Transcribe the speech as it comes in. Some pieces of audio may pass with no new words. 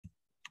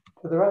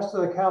To the rest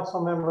of the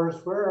council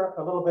members, we're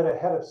a little bit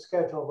ahead of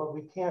schedule, but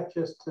we can't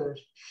just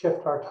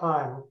shift our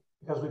time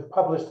because we've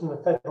published in the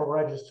Federal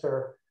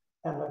Register,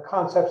 and the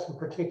concepts in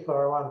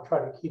particular, I want to try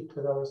to keep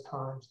to those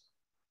times.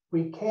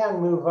 We can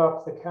move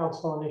up the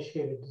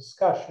council-initiated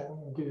discussion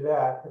and do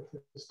that at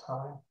this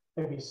time,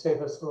 maybe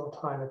save us a little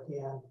time at the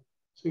end.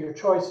 So your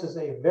choice is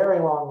a very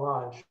long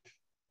lunch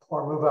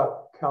or move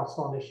up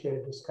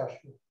council-initiated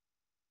discussion.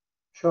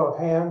 Show of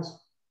hands.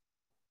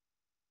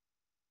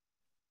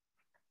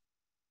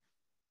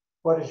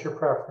 What is your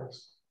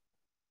preference?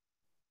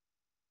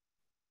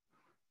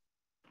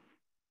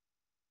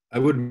 I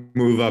would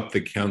move up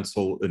the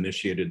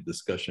council-initiated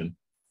discussion.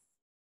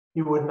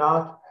 You would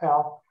not,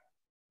 Hal?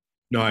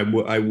 No,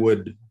 I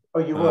would. Oh,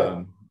 you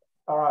would?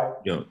 All right.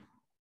 Yeah.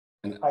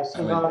 I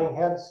see nodding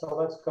heads, so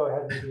let's go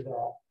ahead and do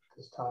that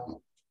this time.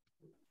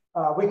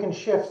 We can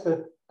shift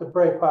the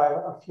break by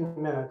a few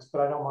minutes,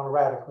 but I don't want to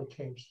radically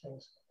change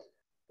things.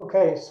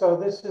 Okay, so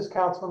this is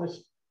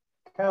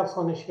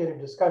council-initiated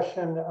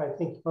discussion. I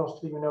think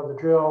most of you know the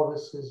drill.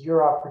 This is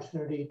your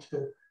opportunity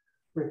to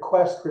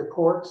request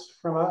reports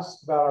from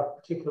us about our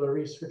particular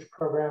research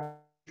program,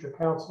 your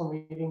council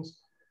meetings,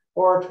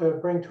 or to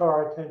bring to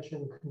our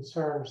attention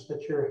concerns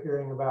that you're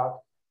hearing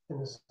about in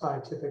the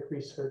scientific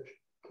research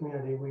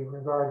community. We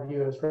regard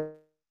you as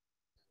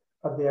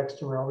of the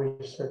extramural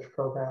research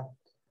program.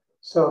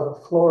 So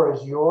the floor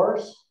is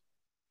yours.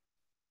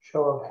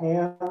 Show of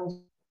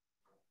hands.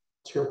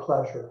 It's your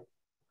pleasure.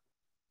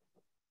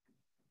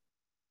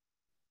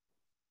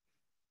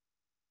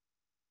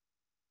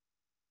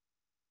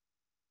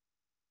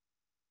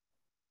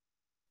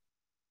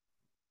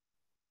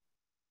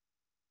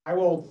 I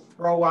will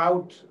throw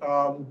out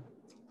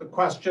the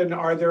question,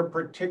 are there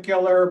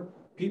particular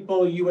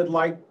people you would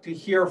like to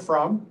hear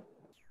from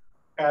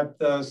at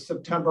the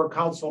September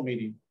council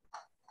meeting?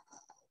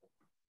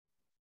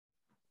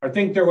 I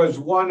think there was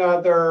one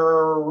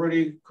other,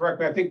 Rudy,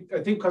 correct me, I think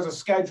because of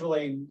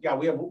scheduling, yeah,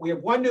 we have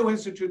one new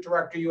institute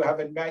director you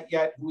haven't met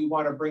yet who we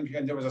want to bring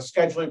in. There was a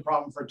scheduling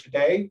problem for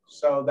today,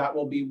 so that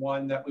will be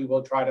one that we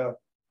will try to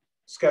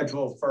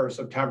schedule for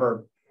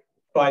September.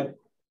 But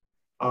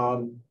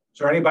is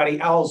there anybody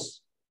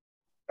else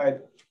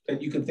that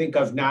you can think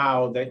of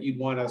now that you'd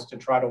want us to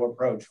try to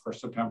approach for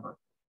September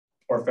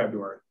or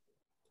February?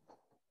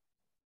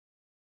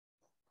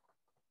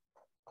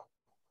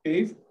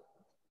 Steve?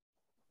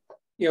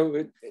 You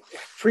know,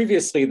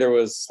 previously there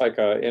was like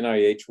a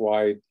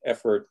NIH-wide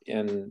effort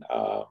in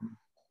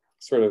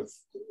sort of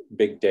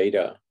big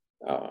data.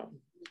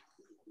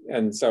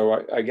 And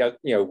so I guess,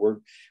 you know,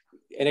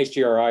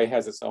 NHGRI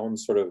has its own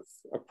sort of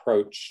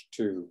approach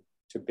to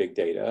big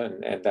data,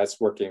 and that's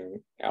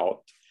working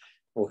out.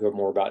 We'll hear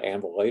more about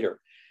ANVIL later.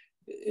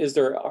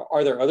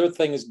 Are there other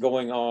things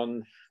going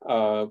on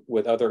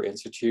with other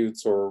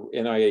institutes or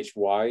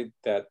NIH-wide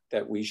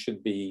that we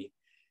should be,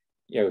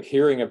 you know,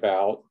 hearing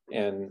about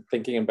and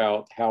thinking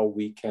about how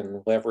we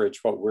can leverage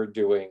what we're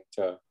doing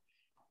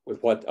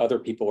with what other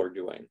people are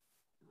doing?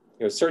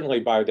 You know,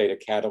 certainly biodata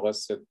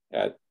catalysts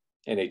at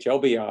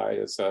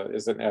NHLBI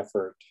is an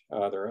effort.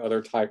 There are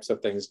other types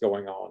of things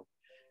going on.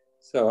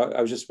 So I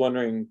was just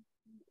wondering,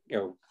 you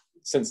know,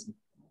 since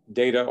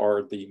data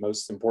are the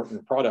most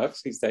important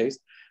products these days,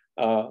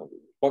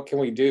 what can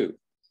we do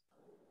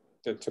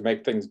to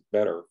make things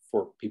better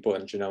for people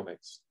in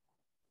genomics?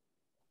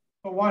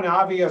 Well, one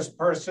obvious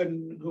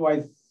person who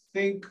I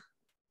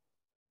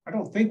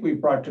don't think we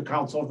brought to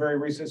council very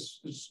recent,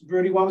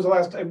 Rudy, when was the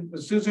last time?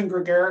 Was Susan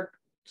Gregaric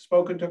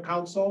spoken to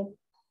council?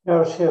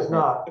 No, she has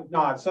not.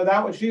 Not.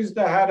 So she's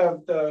the head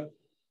of the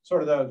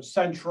sort of the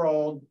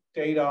central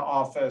data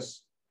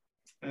office.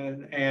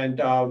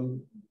 And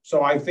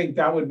so I think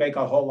that would make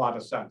a whole lot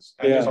of sense.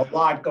 And there's a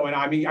lot going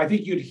on. I mean, I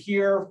think you'd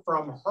hear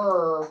from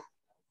her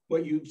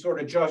what you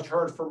sort of just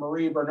heard from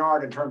Marie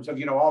Bernard in terms of,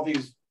 you know, all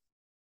these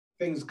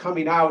things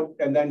coming out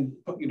and then,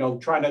 you know,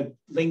 trying to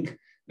link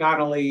not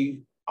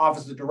only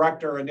Office of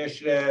Director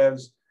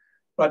initiatives,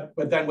 but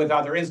then with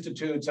other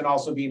institutes and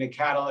also being a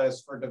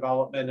catalyst for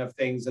development of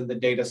things in the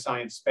data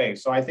science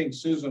space. So I think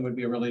Susan would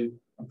be a really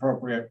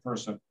appropriate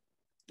person.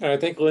 And I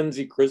think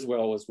Lindsay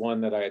Criswell was one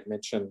that I had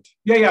mentioned.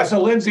 Yeah.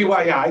 So Lindsay,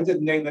 well, yeah, I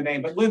didn't name the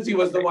name, but Lindsay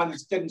was the one that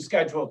didn't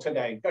schedule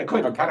today. I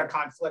couldn't kind of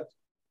conflict.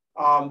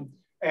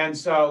 And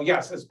so,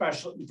 yes,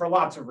 especially for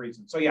lots of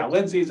reasons. So yeah,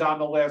 Lindsay's on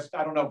the list.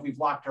 I don't know if we've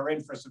locked her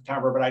in for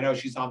September, but I know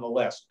she's on the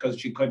list because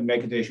she couldn't make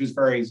it today. She was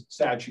very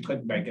sad she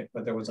couldn't make it,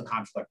 but there was a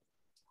conflict.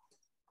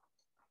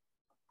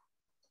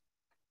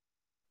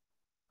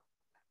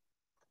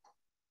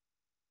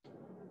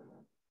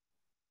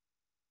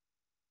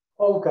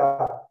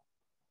 Olga.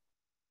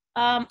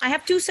 I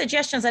have two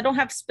suggestions. I don't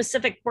have a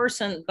specific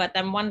person, but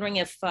I'm wondering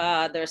if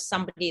there's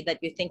somebody that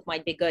you think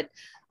might be good.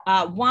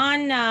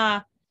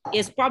 One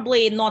is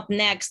probably not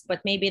next,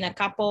 but maybe in a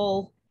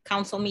couple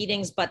council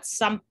meetings, but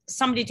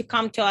somebody to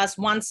come to us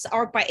once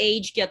ARPA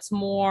age gets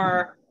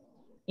more,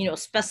 you know,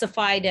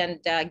 specified and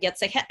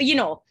gets ahead, you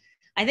know,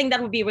 I think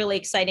that would be really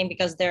exciting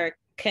because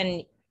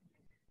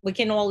we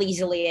can all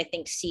easily, I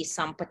think, see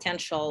some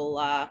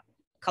potential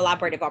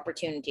collaborative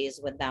opportunities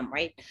with them,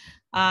 right?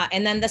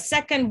 And then the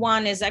second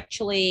one is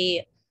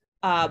actually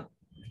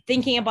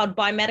thinking about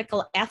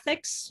biomedical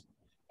ethics.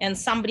 And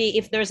somebody,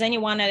 if there's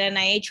anyone at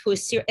NIH who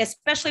is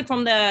especially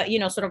from the,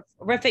 sort of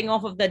riffing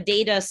off of the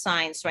data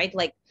science, right?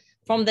 Like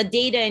from the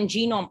data and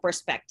genome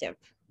perspective,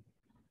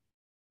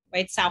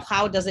 right? So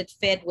how does it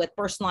fit with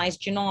personalized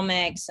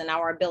genomics and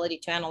our ability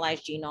to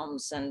analyze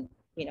genomes and,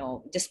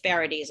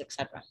 disparities, et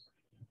cetera?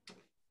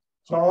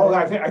 So Olga,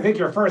 I think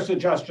your first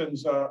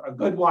suggestion's a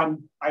good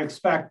one. I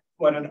expect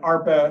when an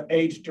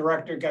ARPA-H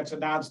director gets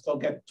announced, they'll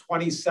get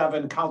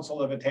 27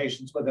 council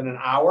invitations within an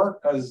hour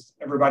because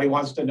everybody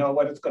wants to know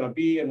what it's going to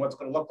be and what's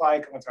going to look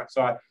like.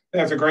 So I think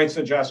that's a great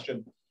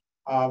suggestion.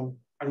 And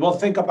we'll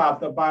think about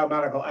the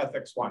biomedical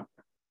ethics one.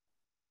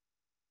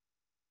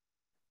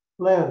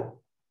 Lynn.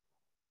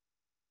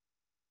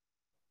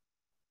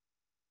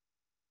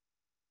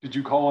 Did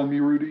you call on me,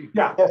 Rudy?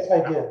 Yeah. Yes,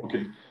 I did.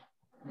 Okay.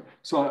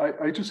 So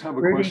I just have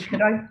a Rudy,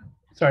 question.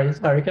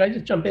 Could I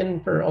just jump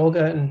in for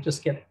Olga and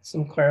just get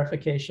some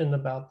clarification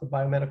about the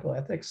biomedical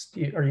ethics?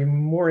 Are you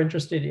more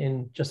interested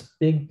in just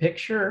big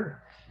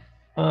picture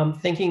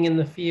thinking in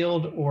the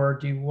field, or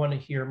do you want to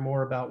hear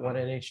more about what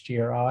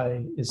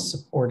NHGRI is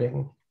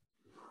supporting?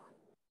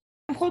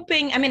 I'm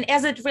hoping,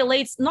 as it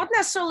relates, not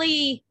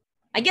necessarily,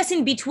 I guess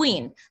in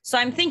between. So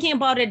I'm thinking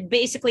about it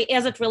basically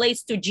as it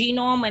relates to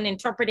genome and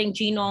interpreting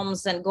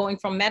genomes and going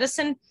from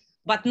medicine,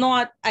 but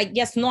not, I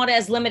guess, not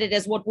as limited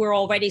as what we're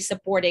already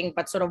supporting,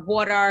 but sort of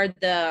what are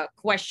the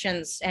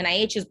questions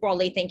NIH is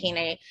broadly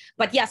thinking,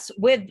 but yes,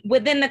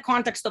 within the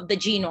context of the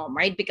genome,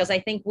 right? Because I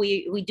think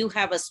we do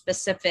have a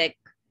specific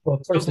Well,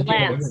 of course, the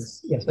genome lens.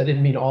 is, yes, I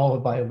didn't mean all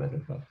of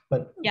biomedical,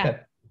 but Yeah. okay.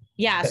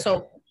 Yeah, Okay.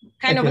 so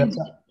kind Thank of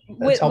you.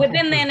 That's helpful.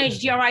 within the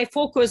NHGRI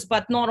focus,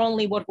 but not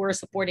only what we're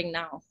supporting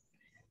now.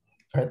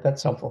 All right,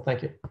 that's helpful.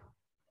 Thank you.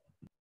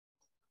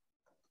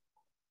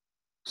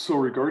 So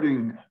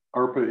regarding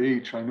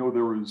ARPA-H, I know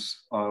there was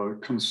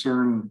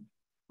concern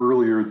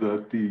earlier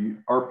that the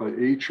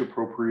ARPA-H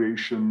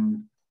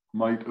appropriation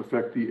might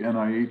affect the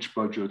NIH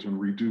budget and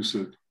reduce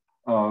it.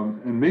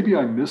 And maybe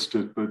I missed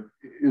it, but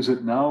is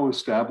it now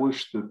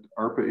established that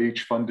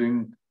ARPA-H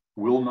funding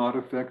will not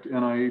affect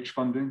NIH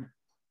funding?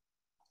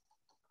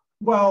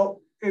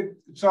 Well,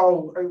 it's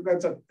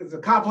a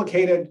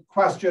complicated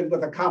question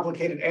with a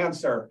complicated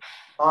answer.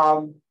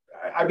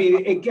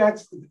 It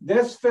gets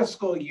this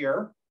fiscal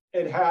year,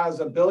 it has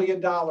 $1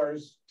 billion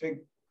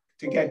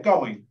to get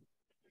going.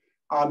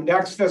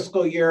 Next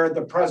fiscal year,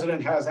 the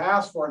president has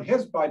asked for in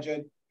his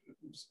budget,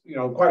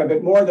 quite a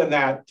bit more than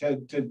that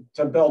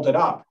to build it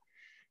up.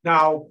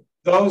 Now,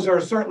 those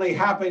are certainly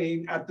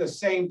happening at the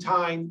same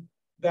time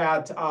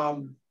that,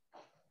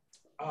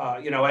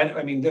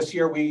 this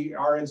year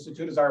our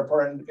institute, as I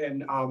reported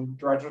in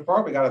Director's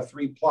Report, we got a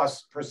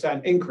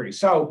 3+% increase.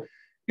 So,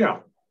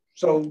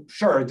 so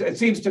sure, it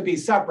seems to be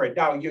separate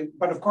now.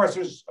 But of course,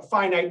 there's a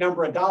finite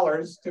number of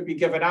dollars to be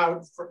given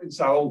out.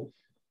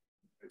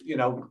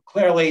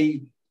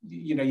 Clearly,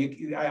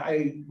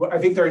 I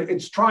think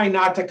it's trying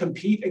not to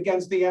compete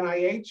against the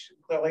NIH.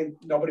 Clearly,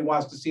 nobody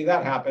wants to see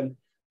that happen.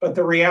 But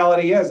the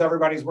reality is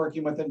everybody's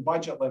working within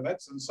budget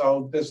limits. And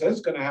so this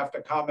is going to have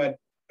to come at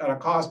a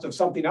cost of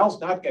something else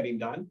not getting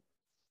done.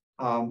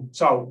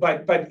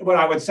 But what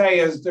I would say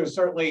is there's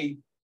certainly,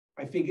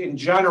 I think in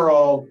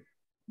general,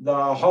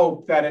 the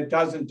hope that it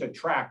doesn't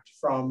detract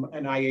from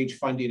NIH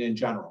funding in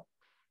general.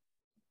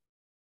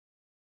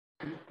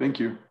 Thank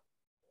you.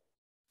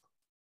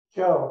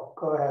 Joe,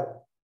 go ahead.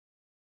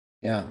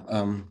 Yeah,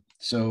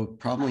 so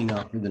probably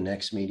not for the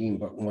next meeting,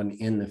 but one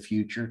in the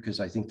future, because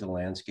I think the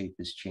landscape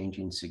is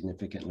changing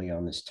significantly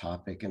on this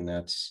topic, and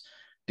that's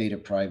data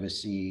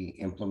privacy,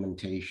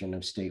 implementation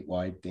of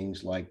statewide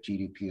things like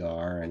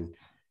GDPR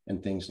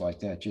and things like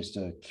that. Just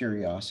a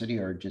curiosity,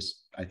 or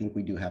just, I think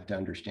we do have to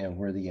understand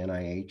where the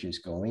NIH is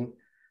going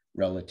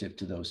relative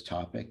to those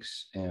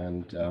topics.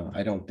 And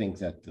I don't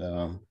think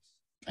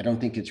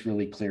it's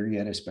really clear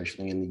yet,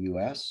 especially in the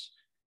US,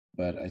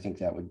 but I think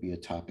that would be a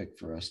topic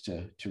for us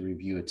to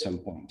review at some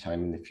point in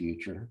time in the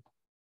future.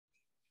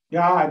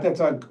 Yeah, it's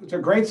a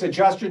great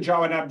suggestion,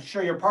 Joe, and I'm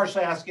sure you're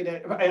partially asking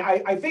it.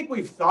 I think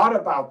we've thought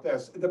about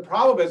this. The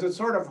problem is it's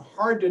sort of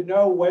hard to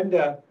know when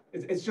to,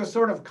 it's just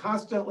sort of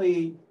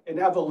constantly in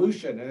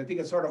evolution. And I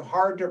think it's sort of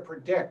hard to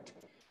predict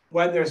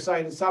when they're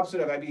cited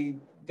substantive. I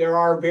mean, there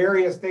are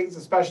various things,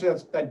 especially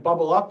that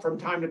bubble up from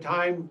time to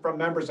time from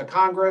members of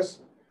Congress,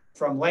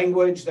 from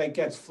language that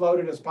gets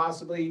floated as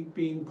possibly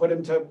being put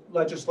into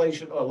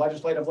legislation or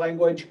legislative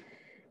language.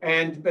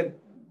 But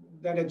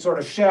then it sort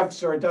of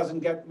shifts or it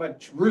doesn't get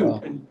much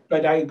root.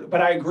 But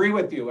I agree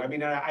with you. I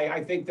mean,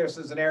 I think this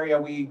is an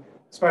area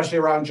especially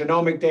around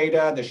genomic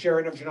data, the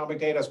sharing of genomic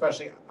data,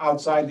 especially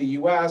outside the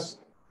US.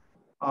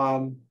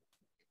 Well,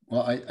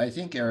 I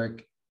think,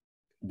 Eric,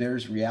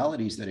 there's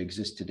realities that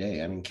exist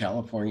today. I mean,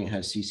 California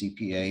has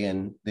CCPA,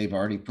 and they've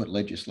already put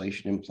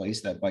legislation in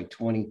place that by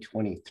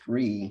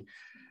 2023,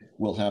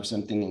 we'll have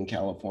something in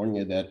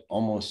California that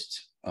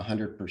almost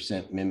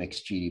 100%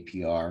 mimics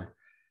GDPR.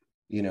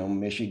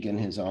 Michigan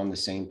is on the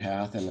same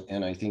path.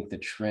 And I think the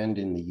trend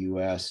in the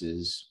US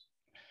is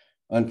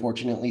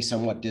unfortunately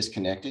somewhat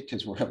disconnected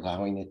because we're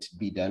allowing it to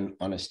be done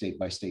on a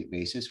state-by-state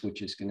basis,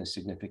 which is going to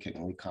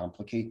significantly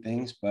complicate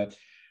things. But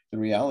the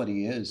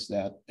reality is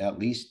that at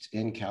least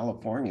in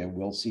California,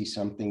 we'll see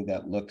something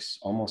that looks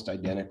almost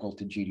identical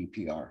to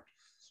GDPR,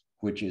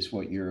 which is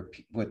what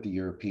the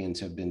Europeans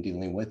have been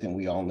dealing with, and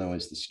we all know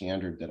is the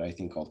standard that I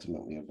think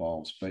ultimately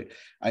evolves. But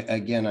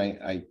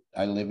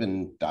I live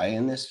and die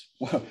in this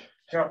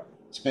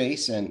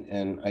space,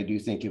 and I do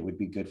think it would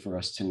be good for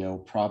us to know,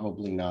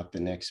 probably not the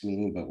next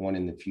meeting, but one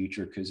in the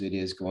future, because it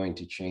is going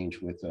to change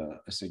with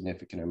a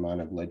significant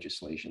amount of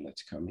legislation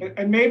that's coming.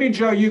 And maybe,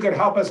 Joe, you could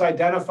help us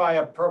identify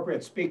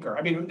appropriate speaker.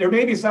 I mean, there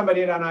may be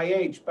somebody at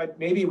NIH, but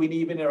maybe we need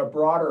even a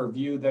broader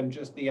view than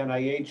just the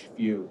NIH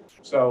view.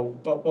 So,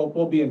 but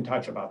we'll be in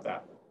touch about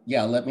that.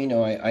 Yeah, let me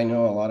know. I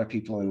know a lot of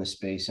people in the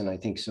space, and I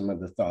think some of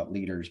the thought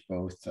leaders,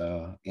 both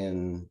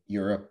in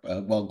Europe,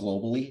 well,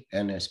 globally,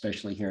 and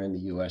especially here in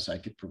the US, I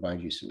could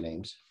provide you some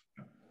names.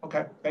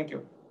 Okay, thank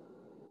you.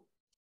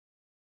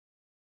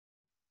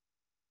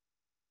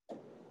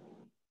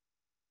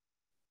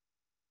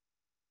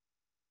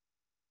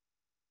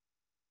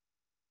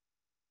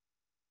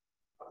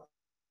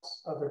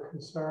 Other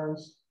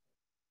concerns?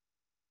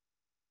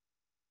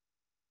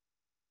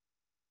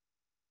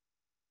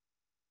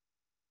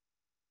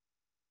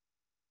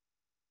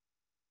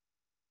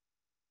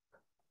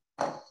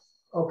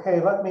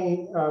 Okay, let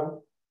me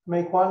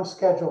make one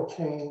schedule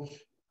change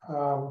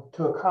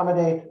to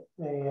accommodate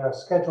a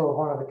schedule of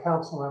one of the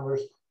council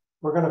members.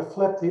 We're going to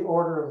flip the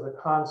order of the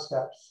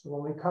concepts. So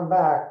when we come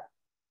back,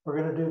 we're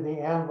going to do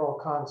the anvil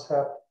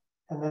concept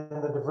and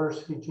then the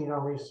diversity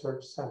genome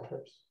research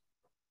centers.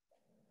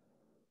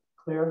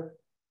 Clear?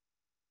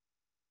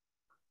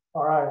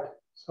 All right,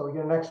 so we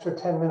get an extra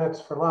 10 minutes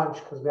for lunch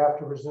because we have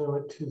to resume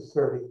at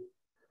 2:30.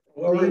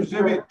 We'll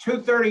resume at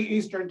 2:30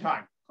 Eastern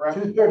time, correct?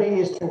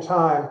 2:30 Eastern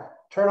time.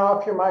 Turn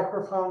off your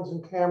microphones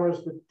and cameras,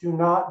 but do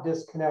not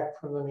disconnect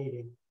from the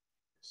meeting.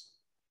 Just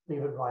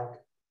leave it blank.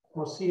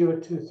 We'll see you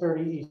at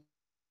 2:30 Eastern.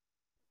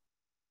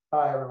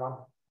 Bye, everyone.